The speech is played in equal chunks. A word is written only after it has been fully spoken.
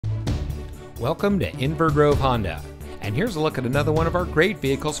Welcome to Inver Honda, and here's a look at another one of our great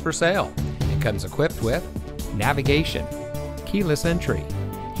vehicles for sale. It comes equipped with navigation, keyless entry,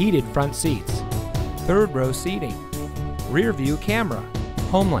 heated front seats, third row seating, rear view camera,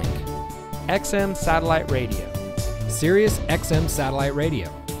 HomeLink, XM satellite radio, Sirius XM satellite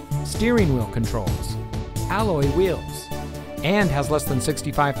radio, steering wheel controls, alloy wheels, and has less than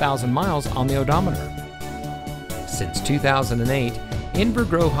 65,000 miles on the odometer. Since 2008,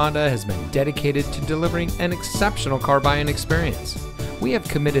 Inver Honda has been dedicated to delivering an exceptional car buying experience. We have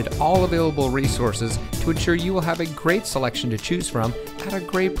committed all available resources to ensure you will have a great selection to choose from at a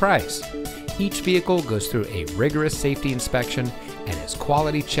great price. Each vehicle goes through a rigorous safety inspection and is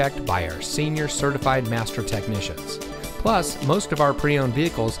quality checked by our senior certified master technicians. Plus, most of our pre-owned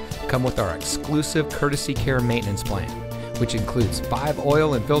vehicles come with our exclusive Courtesy Care maintenance plan, which includes 5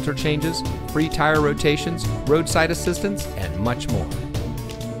 oil and filter changes, free tire rotations, roadside assistance, and much more.